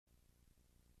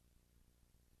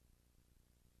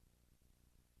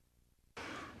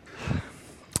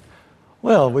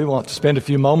Well, we want to spend a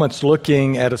few moments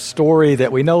looking at a story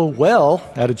that we know well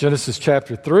out of Genesis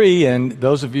chapter 3, and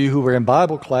those of you who were in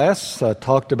Bible class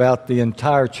talked about the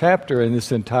entire chapter and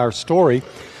this entire story.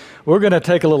 We're going to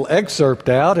take a little excerpt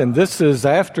out, and this is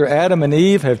after Adam and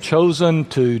Eve have chosen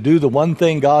to do the one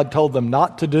thing God told them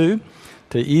not to do,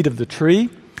 to eat of the tree,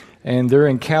 and their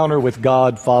encounter with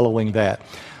God following that.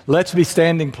 Let's be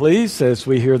standing, please, as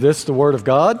we hear this, the Word of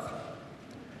God.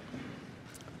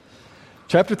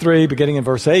 Chapter 3, beginning in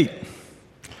verse 8.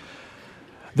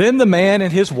 Then the man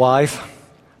and his wife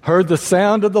heard the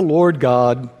sound of the Lord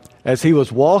God as he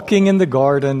was walking in the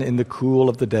garden in the cool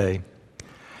of the day.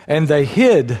 And they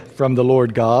hid from the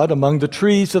Lord God among the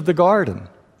trees of the garden.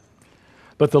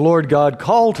 But the Lord God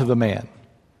called to the man,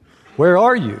 "Where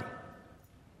are you?"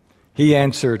 He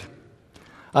answered,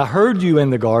 "I heard you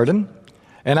in the garden,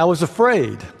 and I was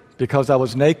afraid because I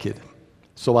was naked,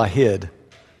 so I hid."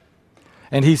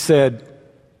 And he said,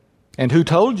 "And who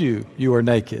told you you are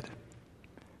naked?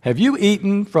 Have you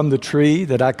eaten from the tree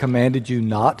that I commanded you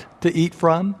not to eat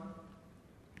from?"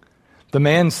 The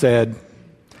man said,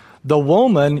 "The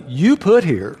woman you put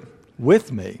here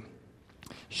with me,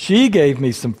 she gave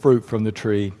me some fruit from the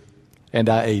tree, and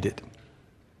I ate it."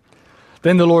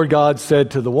 Then the Lord God said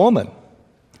to the woman,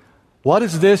 "What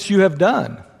is this you have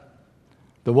done?"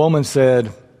 The woman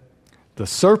said, "The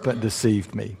serpent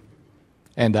deceived me,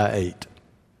 and I ate."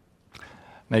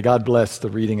 May God bless the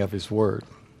reading of His Word.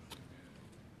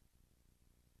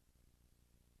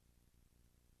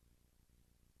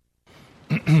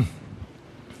 A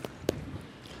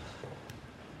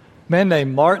man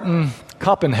named Martin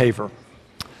Koppenhaver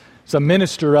is a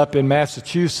minister up in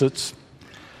Massachusetts,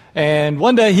 and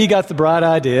one day he got the bright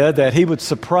idea that he would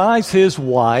surprise his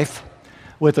wife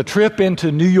with a trip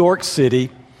into New York City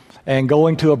and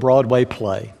going to a Broadway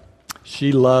play.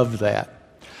 She loved that.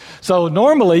 So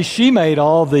normally she made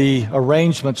all the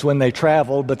arrangements when they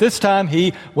traveled, but this time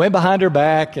he went behind her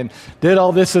back and did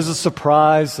all this as a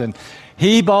surprise, and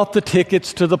he bought the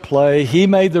tickets to the play. He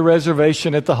made the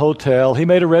reservation at the hotel. He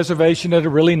made a reservation at a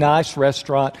really nice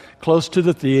restaurant close to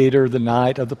the theater the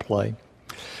night of the play.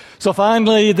 So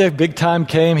finally the big time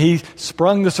came. He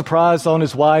sprung the surprise on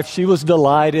his wife. She was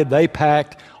delighted. They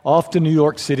packed. Off to New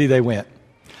York City they went.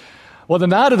 Well, the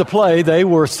night of the play, they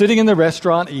were sitting in the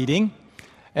restaurant eating,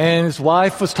 and his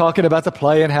wife was talking about the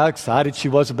play and how excited she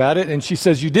was about it. And she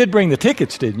says, "You did bring the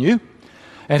tickets, didn't you?"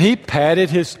 And he patted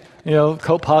his,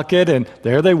 coat pocket, and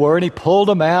there they were. And he pulled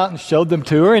them out and showed them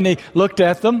to her. And he looked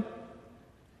at them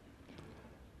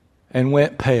and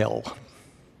went pale.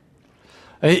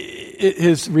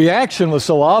 His reaction was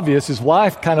so obvious. His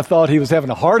wife kind of thought he was having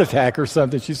a heart attack or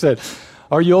something. She said,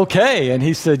 "Are you okay?" And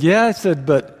he said, "Yeah." I said,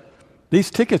 "But these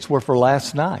tickets were for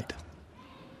last night.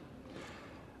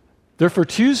 They're for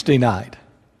Tuesday night.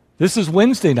 This is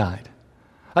Wednesday night.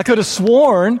 I could have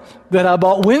sworn that I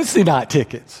bought Wednesday night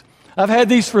tickets. I've had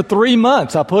these for 3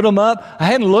 months. I put them up. I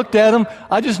hadn't looked at them.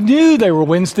 I just knew they were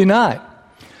Wednesday night."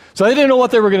 So they didn't know what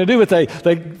they were going to do, but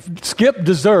they skipped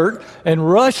dessert and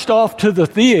rushed off to the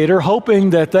theater,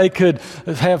 hoping that they could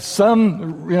have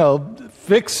some,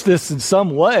 fix this in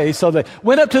some way. So they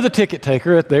went up to the ticket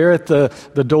taker there at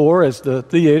the door as the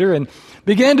theater and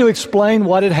began to explain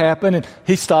what had happened, and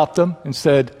he stopped them and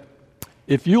said,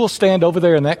 "If you will stand over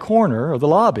there in that corner of the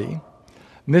lobby,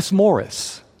 Miss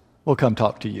Morris will come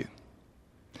talk to you."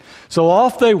 So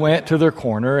off they went to their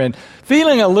corner, and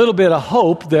feeling a little bit of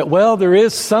hope that, there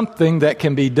is something that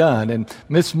can be done, and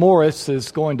Miss Morris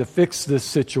is going to fix this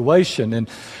situation.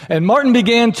 And Martin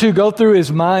began to go through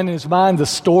his mind the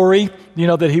story,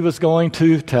 that he was going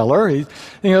to tell her.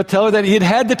 Tell her that he had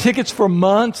had the tickets for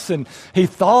months, and he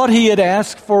thought he had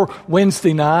asked for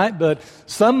Wednesday night, but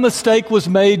some mistake was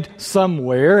made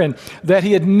somewhere, and that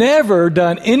he had never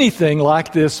done anything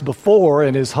like this before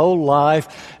in his whole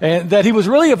life, and that he was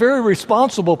really a very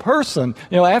responsible person.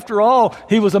 After all,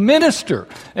 he was a minister,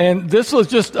 and this was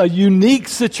just a unique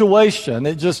situation.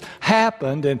 It just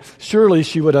happened, and surely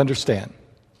she would understand.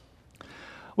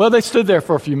 Well, they stood there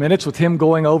for a few minutes with him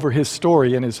going over his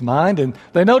story in his mind, and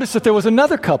they noticed that there was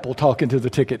another couple talking to the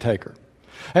ticket taker.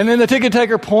 And then the ticket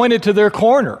taker pointed to their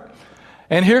corner,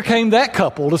 and here came that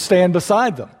couple to stand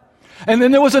beside them. And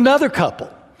then there was another couple,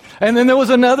 and then there was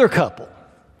another couple.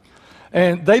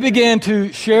 And they began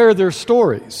to share their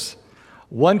stories.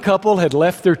 One couple had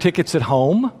left their tickets at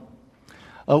home.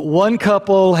 One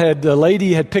couple the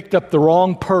lady had picked up the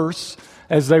wrong purse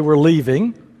as they were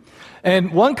leaving.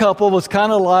 And one couple was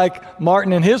kind of like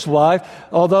Martin and his wife,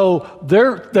 although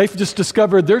they've just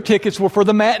discovered their tickets were for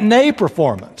the matinee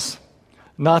performance,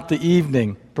 not the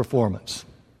evening performance.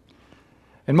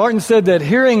 And Martin said that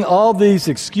hearing all these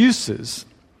excuses,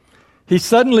 he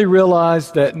suddenly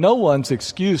realized that no one's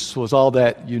excuse was all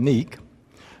that unique,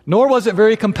 nor was it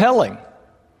very compelling.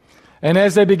 And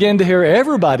as they began to hear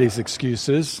everybody's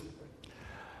excuses,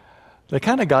 they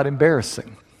kind of got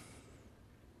embarrassing.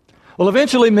 Well,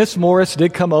 eventually Miss Morris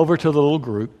did come over to the little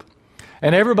group,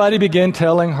 and everybody began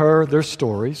telling her their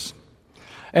stories.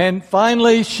 And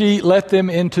finally, she let them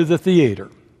into the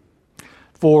theater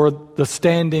for the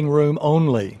standing room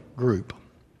only group.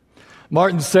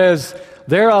 Martin says,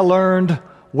 there I learned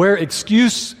where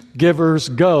excuse givers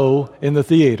go in the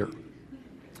theater.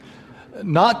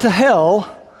 Not to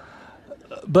hell,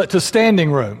 but to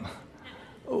standing room,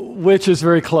 which is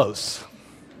very close.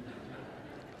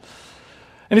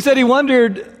 And he said he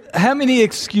wondered how many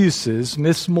excuses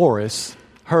Miss Morris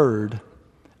heard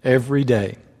every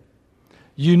day.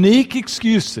 Unique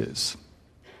excuses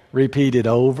repeated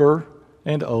over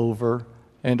and over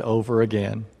and over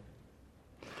again.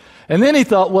 And then he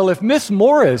thought, well, if Miss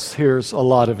Morris hears a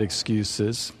lot of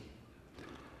excuses,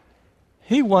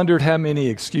 he wondered how many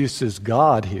excuses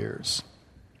God hears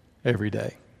every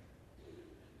day.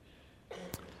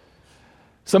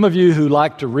 Some of you who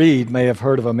like to read may have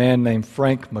heard of a man named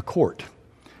Frank McCourt.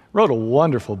 Wrote a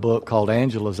wonderful book called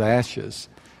Angela's Ashes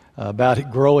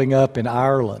about growing up in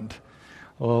Ireland.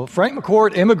 Well, Frank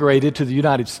McCourt immigrated to the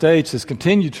United States, has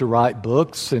continued to write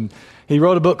books, and he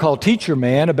wrote a book called Teacher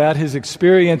Man about his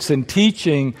experience in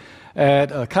teaching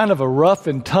at a kind of a rough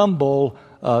and tumble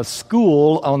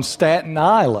school on Staten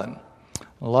Island.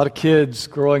 A lot of kids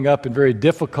growing up in very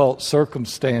difficult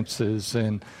circumstances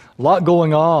and a lot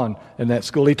going on in that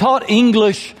school. He taught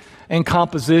English and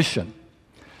composition.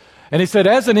 And he said,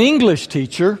 as an English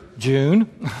teacher, June,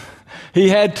 he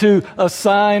had to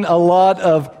assign a lot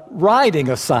of writing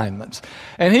assignments.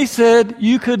 And he said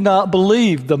you could not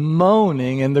believe the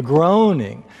moaning and the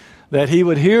groaning that he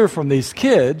would hear from these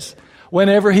kids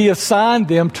whenever he assigned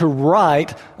them to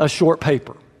write a short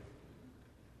paper.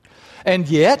 And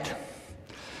yet,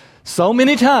 so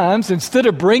many times, instead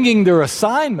of bringing their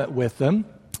assignment with them,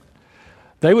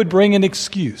 they would bring an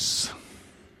excuse.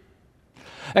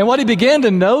 And what he began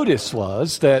to notice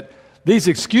was that these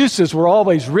excuses were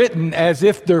always written as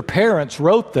if their parents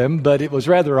wrote them, but it was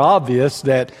rather obvious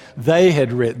that they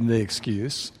had written the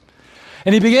excuse.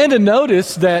 And he began to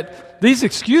notice that these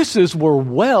excuses were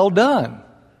well done.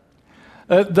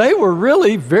 They were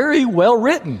really very well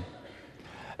written.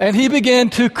 And he began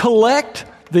to collect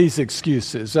these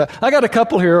excuses. I got a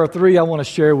couple here, or three I want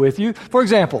to share with you. For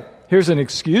example, here's an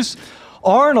excuse.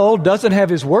 Arnold doesn't have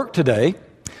his work today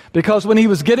because when he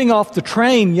was getting off the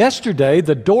train yesterday,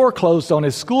 the door closed on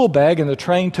his school bag and the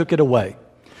train took it away.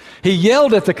 He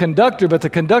yelled at the conductor, but the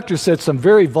conductor said some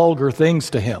very vulgar things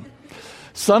to him.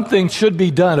 Something should be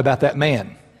done about that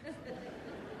man.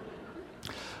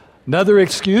 Another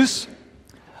excuse,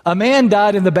 a man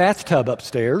died in the bathtub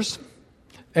upstairs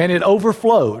and it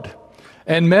overflowed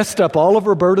and messed up all of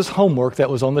Roberta's homework that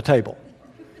was on the table.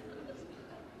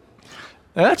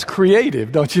 Now, that's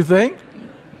creative, don't you think?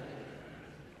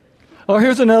 Oh,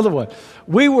 here's another one.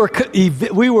 We were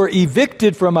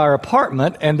evicted from our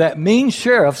apartment, and that mean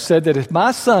sheriff said that if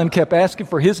my son kept asking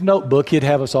for his notebook, he'd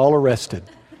have us all arrested.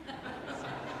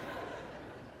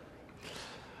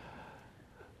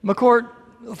 McCourt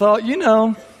thought,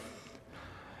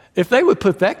 if they would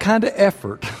put that kind of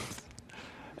effort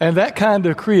and that kind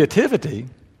of creativity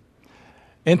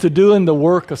into doing the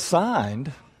work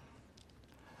assigned,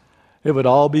 it would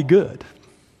all be good.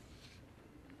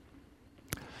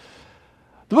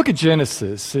 The book of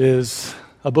Genesis is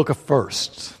a book of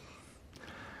firsts.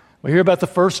 We hear about the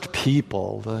first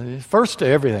people, the first to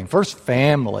everything, first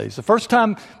families, the first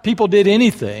time people did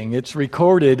anything. It's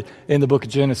recorded in the book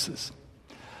of Genesis.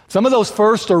 Some of those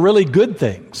firsts are really good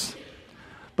things,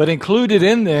 but included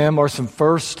in them are some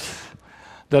firsts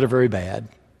that are very bad.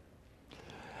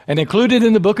 And included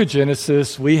in the book of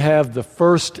Genesis, we have the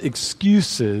first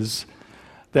excuses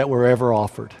that were ever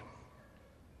offered.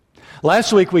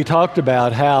 Last week we talked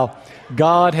about how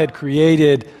God had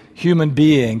created human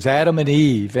beings, Adam and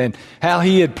Eve, and how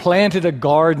He had planted a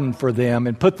garden for them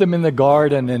and put them in the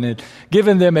garden and had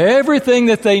given them everything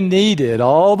that they needed,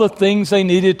 all the things they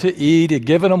needed to eat, had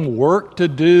given them work to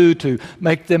do to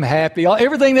make them happy,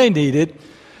 everything they needed,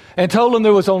 and told them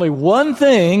there was only one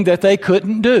thing that they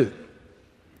couldn't do.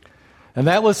 And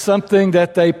that was something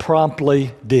that they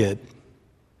promptly did.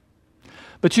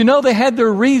 But they had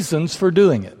their reasons for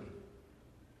doing it.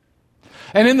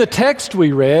 And in the text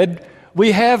we read,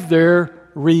 we have their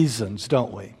reasons,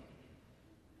 don't we?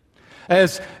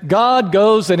 As God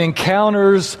goes and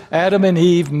encounters Adam and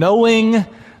Eve, knowing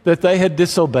that they had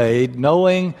disobeyed,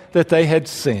 knowing that they had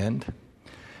sinned,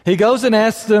 He goes and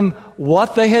asks them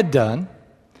what they had done.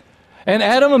 And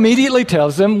Adam immediately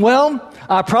tells him, well,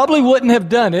 I probably wouldn't have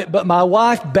done it, but my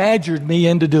wife badgered me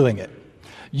into doing it.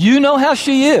 You know how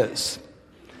she is.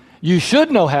 You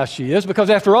should know how she is because,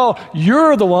 after all,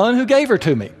 you're the one who gave her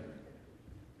to me.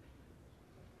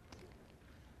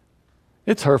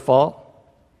 It's her fault.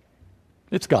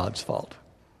 It's God's fault.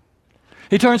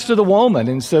 He turns to the woman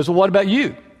and says, well, what about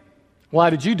you? Why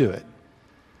did you do it?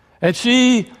 And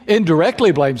she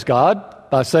indirectly blames God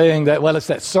by saying that, well, it's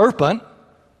that serpent,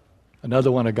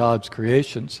 another one of God's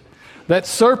creations. That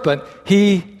serpent,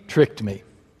 he tricked me.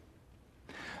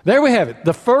 There we have it,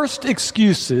 the first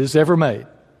excuses ever made.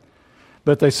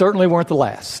 But they certainly weren't the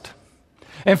last.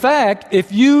 In fact,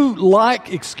 if you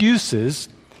like excuses,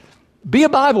 be a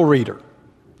Bible reader.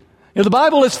 You know, the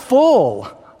Bible is full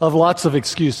of lots of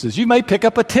excuses. You may pick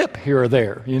up a tip here or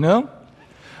there, you know.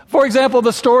 For example,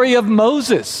 the story of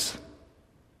Moses.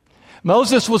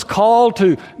 Moses was called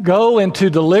to go and to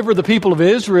deliver the people of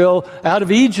Israel out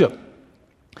of Egypt.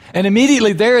 And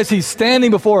immediately there, as he's standing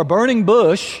before a burning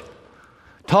bush,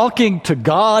 talking to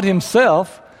God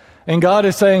himself, and God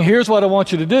is saying, here's what I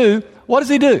want you to do. What does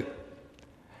he do?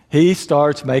 He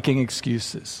starts making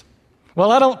excuses.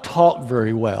 Well, I don't talk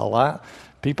very well.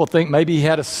 People think maybe he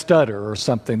had a stutter or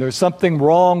something. There's something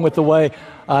wrong with the way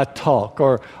I talk.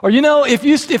 Or you know,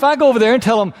 if I go over there and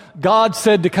tell them God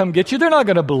said to come get you, they're not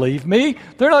going to believe me.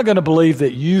 They're not going to believe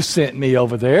that you sent me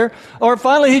over there. Or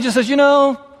finally, he just says, you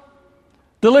know,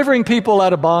 delivering people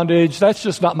out of bondage, that's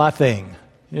just not my thing.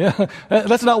 Yeah,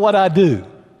 that's not what I do.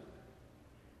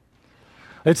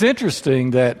 It's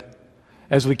interesting that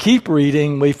as we keep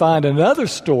reading, we find another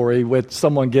story with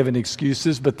someone giving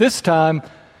excuses, but this time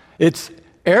it's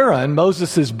Aaron,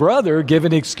 Moses' brother,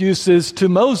 giving excuses to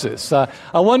Moses. I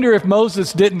wonder if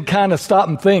Moses didn't kind of stop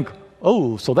and think,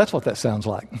 oh, so that's what that sounds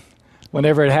like,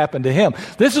 whenever it happened to him.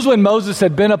 This is when Moses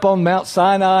had been up on Mount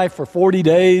Sinai for 40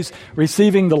 days,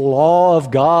 receiving the law of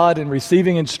God and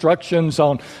receiving instructions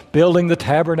on building the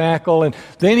tabernacle. And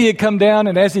then he had come down,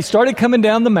 and as he started coming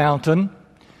down the mountain,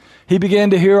 he began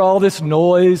to hear all this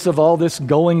noise of all this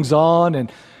goings on. And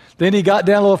then he got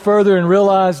down a little further and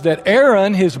realized that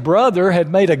Aaron, his brother, had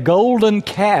made a golden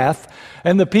calf,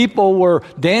 and the people were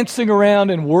dancing around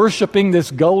and worshiping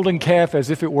this golden calf as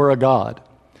if it were a god.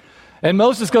 And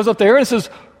Moses goes up there and says,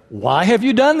 why have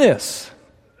you done this?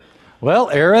 Well,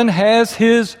 Aaron has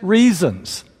his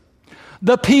reasons.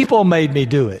 The people made me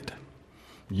do it.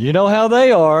 You know how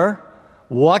they are.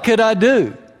 What could I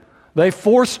do? They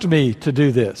forced me to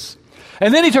do this.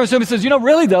 And then he turns to him and says, you know,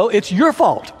 really though, it's your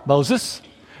fault, Moses.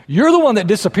 You're the one that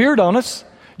disappeared on us.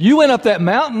 You went up that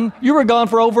mountain. You were gone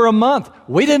for over a month.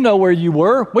 We didn't know where you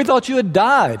were. We thought you had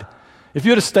died. If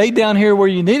you had stayed down here where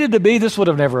you needed to be, this would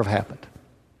have never have happened.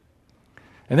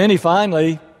 And then he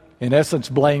finally, in essence,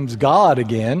 blames God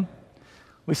again.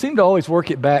 We seem to always work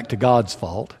it back to God's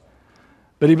fault.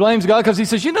 But he blames God because he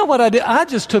says, you know what I did? I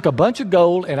just took a bunch of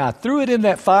gold and I threw it in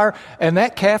that fire and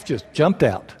that calf just jumped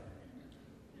out.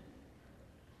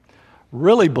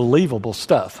 Really believable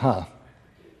stuff, huh?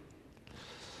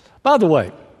 By the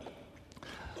way,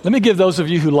 let me give those of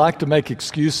you who like to make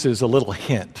excuses a little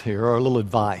hint here, or a little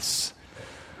advice.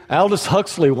 Aldous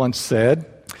Huxley once said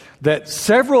that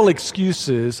several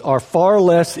excuses are far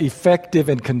less effective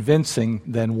and convincing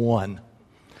than one.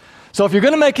 So if you're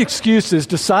going to make excuses,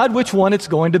 decide which one it's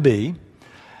going to be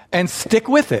and stick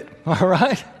with it, all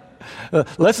right?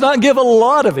 Let's not give a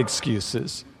lot of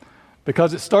excuses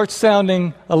because it starts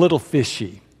sounding a little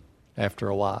fishy after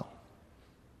a while.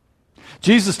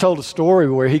 Jesus told a story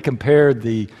where he compared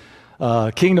the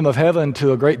kingdom of heaven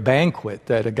to a great banquet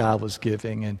that a guy was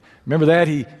giving. And remember that?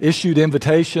 He issued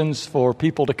invitations for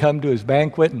people to come to his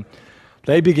banquet, and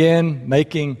they began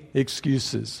making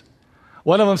excuses.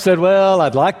 One of them said, well,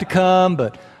 I'd like to come,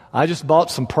 but I just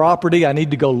bought some property. I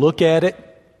need to go look at it.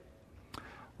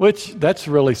 Which, that's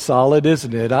really solid,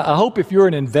 isn't it? I hope if you're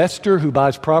an investor who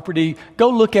buys property, go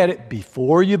look at it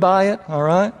before you buy it, all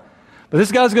right? But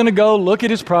this guy's going to go look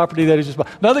at his property that he just bought.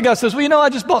 Another guy says, well, you know, I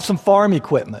just bought some farm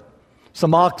equipment,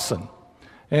 some oxen,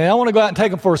 and I want to go out and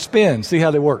take them for a spin, see how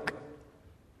they work.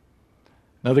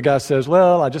 Another guy says,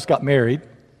 well, I just got married.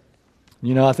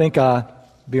 You know, I think I'll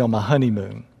be on my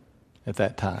honeymoon at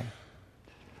that time.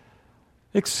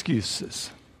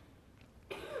 Excuses.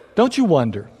 Don't you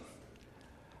wonder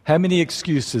how many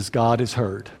excuses God has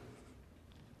heard?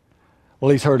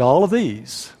 Well, he's heard all of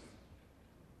these.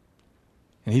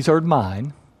 And he's heard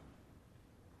mine.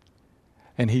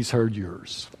 And he's heard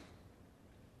yours.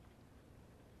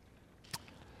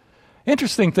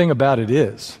 Interesting thing about it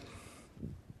is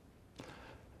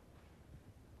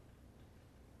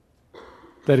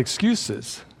that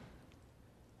excuses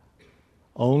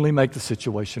only make the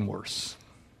situation worse.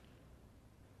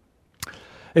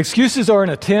 Excuses are an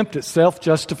attempt at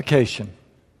self-justification,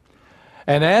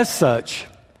 and as such,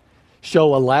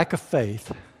 show a lack of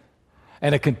faith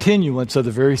and a continuance of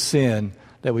the very sin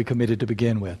that we committed to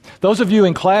begin with. Those of you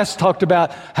in class talked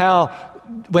about how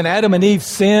when Adam and Eve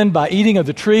sinned by eating of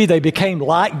the tree, they became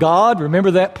like God.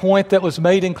 Remember that point that was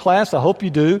made in class? I hope you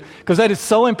do, because that is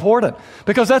so important.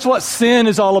 Because that's what sin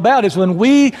is all about, is when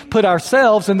we put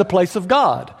ourselves in the place of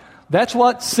God. That's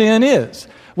what sin is.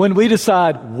 When we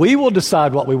decide, we will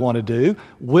decide what we want to do,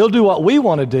 we'll do what we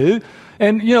want to do,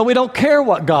 and, we don't care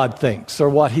what God thinks or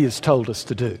what He has told us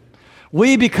to do.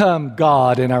 We become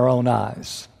God in our own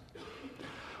eyes.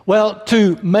 Well,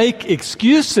 to make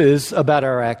excuses about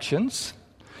our actions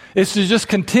is to just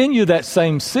continue that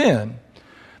same sin.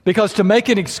 Because to make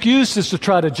an excuse is to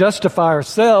try to justify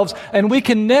ourselves, and we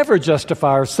can never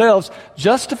justify ourselves.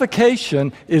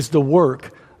 Justification is the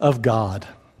work of God.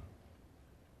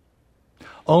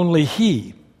 Only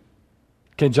He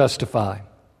can justify.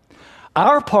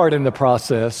 Our part in the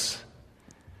process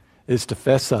is to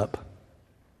fess up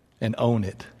and own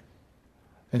it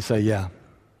and say, yeah,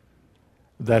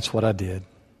 that's what I did.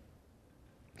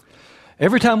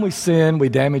 Every time we sin, we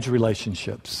damage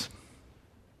relationships.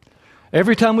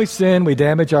 Every time we sin, we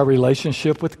damage our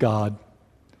relationship with God,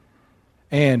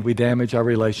 and we damage our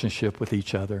relationship with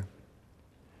each other.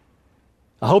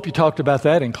 I hope you talked about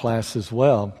that in class as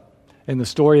well. In the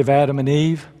story of Adam and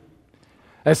Eve,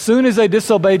 as soon as they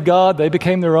disobeyed God, they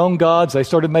became their own gods. They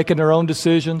started making their own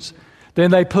decisions. Then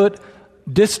they put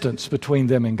distance between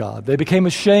them and God. They became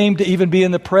ashamed to even be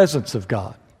in the presence of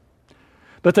God.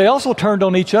 But they also turned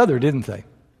on each other, didn't they?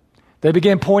 They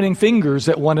began pointing fingers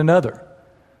at one another.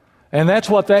 And that's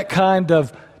what that kind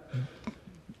of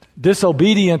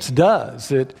disobedience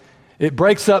does. It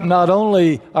breaks up not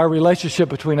only our relationship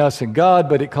between us and God,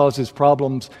 but it causes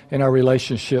problems in our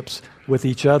relationships with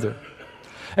each other.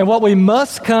 And what we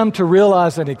must come to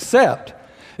realize and accept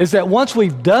is that once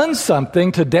we've done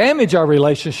something to damage our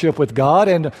relationship with God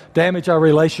and damage our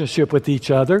relationship with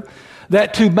each other,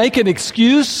 that to make an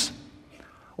excuse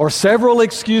or several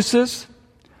excuses,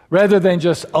 rather than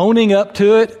just owning up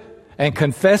to it and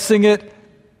confessing it,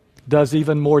 does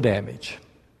even more damage,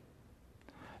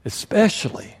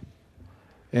 especially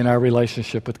in our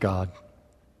relationship with God.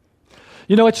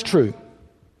 It's true.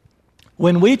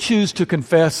 When we choose to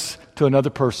confess to another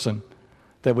person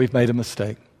that we've made a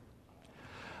mistake,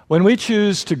 when we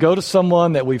choose to go to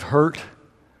someone that we've hurt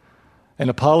and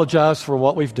apologize for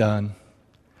what we've done,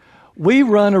 we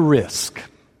run a risk,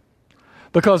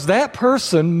 because that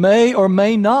person may or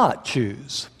may not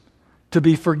choose to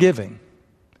be forgiving.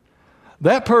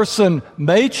 That person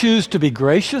may choose to be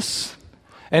gracious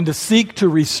and to seek to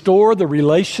restore the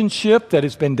relationship that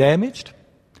has been damaged,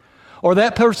 or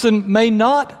that person may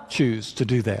not choose to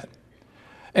do that.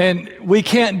 And we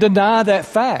can't deny that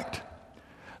fact,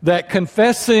 that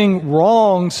confessing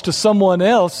wrongs to someone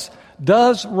else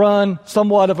does run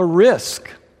somewhat of a risk,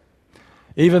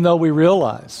 even though we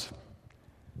realize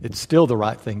it's still the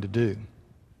right thing to do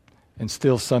and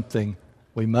still something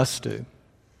we must do.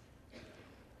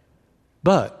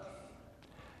 But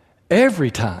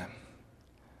every time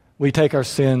we take our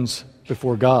sins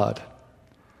before God,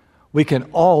 we can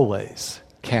always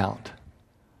count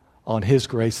on His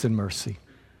grace and mercy,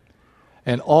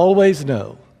 and always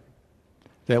know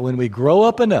that when we grow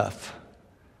up enough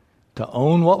to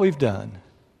own what we've done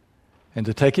and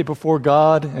to take it before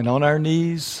God and on our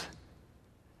knees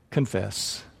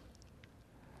confess,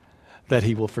 that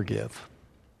He will forgive.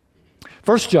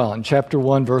 1 John chapter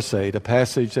 1, verse 8, a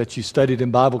passage that you studied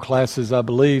in Bible classes, I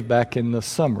believe, back in the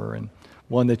summer, and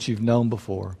one that you've known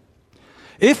before.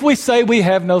 If we say we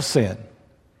have no sin.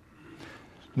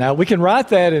 Now, we can write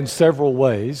that in several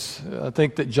ways. I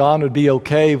think that John would be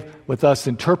okay with us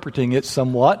interpreting it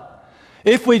somewhat.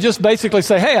 If we just basically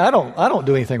say, hey, I don't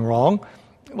do anything wrong.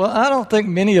 Well, I don't think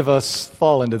many of us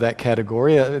fall into that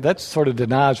category. That sort of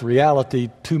denies reality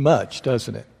too much,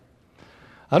 doesn't it?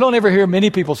 I don't ever hear many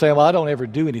people say, well, I don't ever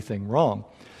do anything wrong.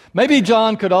 Maybe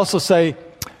John could also say,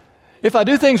 if I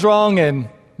do things wrong and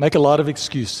make a lot of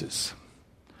excuses,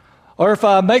 or if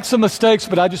I make some mistakes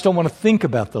but I just don't want to think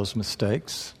about those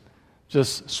mistakes,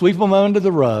 just sweep them under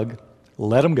the rug,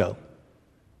 let them go.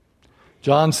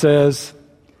 John says,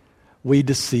 we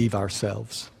deceive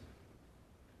ourselves.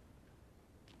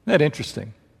 Isn't that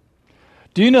interesting?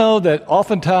 Do you know that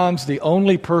oftentimes the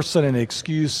only person an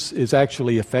excuse is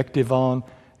actually effective on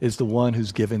is the one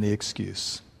who's given the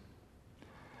excuse?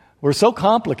 We're so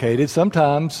complicated,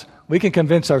 sometimes we can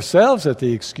convince ourselves that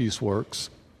the excuse works,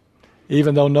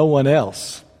 even though no one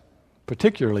else,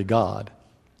 particularly God,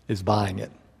 is buying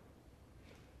it.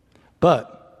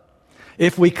 But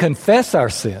if we confess our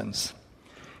sins,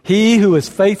 He who is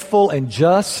faithful and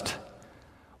just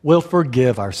will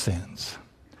forgive our sins.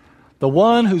 The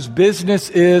one whose business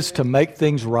is to make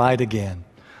things right again,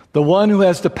 the one who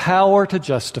has the power to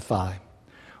justify,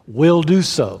 will do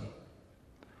so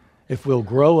if we'll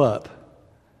grow up,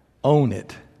 own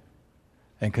it,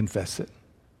 and confess it.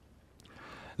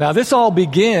 Now, this all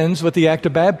begins with the act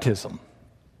of baptism.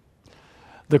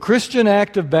 The Christian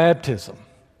act of baptism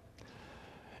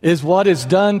is what is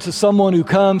done to someone who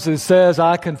comes and says,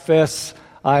 I confess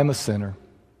I am a sinner.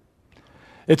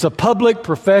 It's a public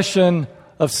profession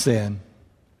of sin,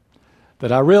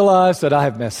 that I realize that I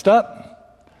have messed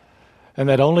up and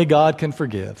that only God can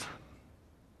forgive.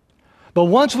 But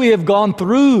once we have gone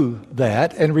through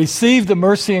that and received the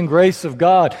mercy and grace of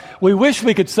God, we wish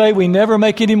we could say we never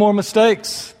make any more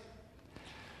mistakes.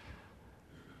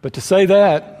 But to say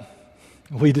that,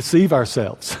 we deceive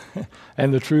ourselves,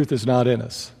 and the truth is not in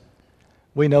us.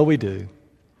 We know we do.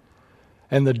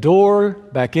 And the door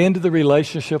back into the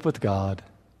relationship with God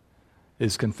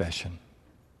is confession.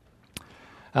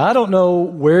 I don't know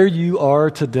where you are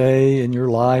today in your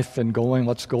life and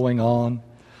what's going on.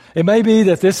 It may be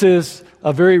that this is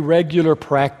a very regular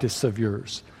practice of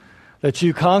yours, that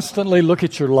you constantly look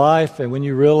at your life, and when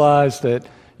you realize that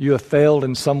you have failed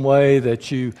in some way,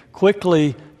 that you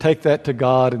quickly take that to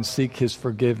God and seek His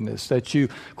forgiveness, that you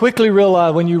quickly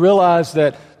realize, when you realize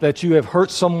that you have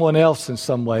hurt someone else in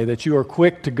some way, that you are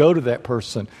quick to go to that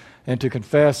person and to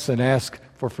confess and ask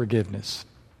for forgiveness.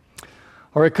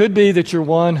 Or it could be that you're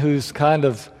one who's kind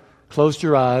of closed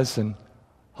your eyes and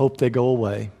hoped they go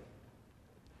away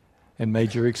and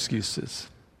made your excuses.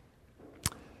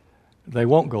 They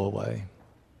won't go away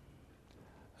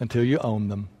until you own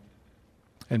them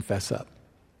and fess up.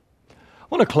 I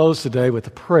want to close today with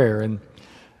a prayer, and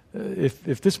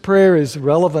if this prayer is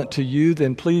relevant to you,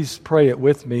 then please pray it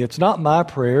with me. It's not my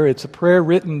prayer. It's a prayer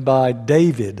written by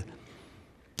David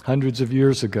hundreds of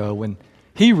years ago when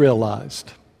he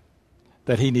realized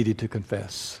that he needed to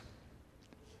confess.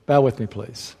 Bow with me,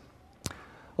 please.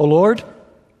 O Lord,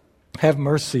 have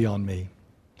mercy on me,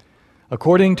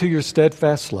 according to your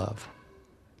steadfast love.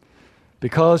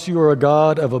 Because you are a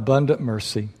God of abundant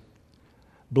mercy,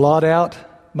 blot out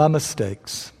my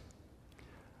mistakes.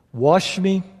 Wash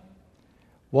me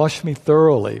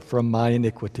thoroughly from my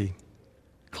iniquity.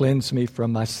 Cleanse me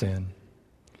from my sin.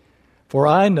 For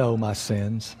I know my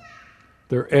sins,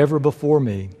 they're ever before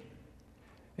me,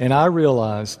 and I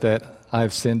realize that I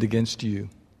have sinned against you,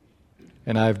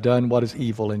 and I have done what is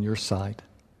evil in your sight.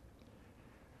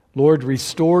 Lord,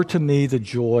 restore to me the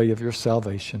joy of your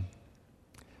salvation.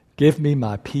 Give me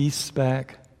my peace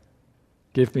back.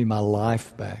 Give me my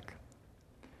life back.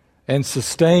 And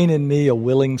sustain in me a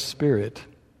willing spirit,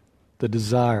 the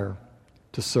desire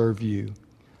to serve you.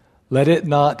 Let it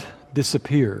not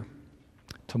disappear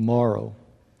tomorrow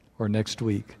or next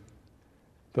week,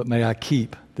 but may I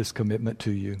keep this commitment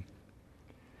to you.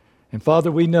 And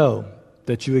Father, we know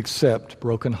that you accept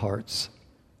broken hearts.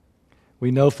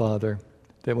 We know, Father,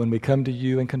 that when we come to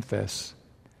you and confess,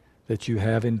 that you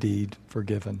have indeed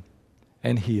forgiven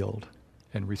and healed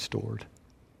and restored.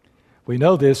 We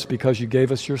know this because you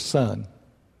gave us your Son,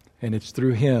 and it's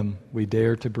through him we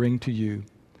dare to bring to you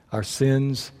our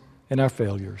sins and our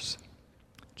failures.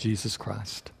 Jesus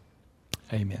Christ.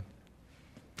 Amen.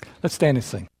 Let's stand and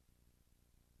sing.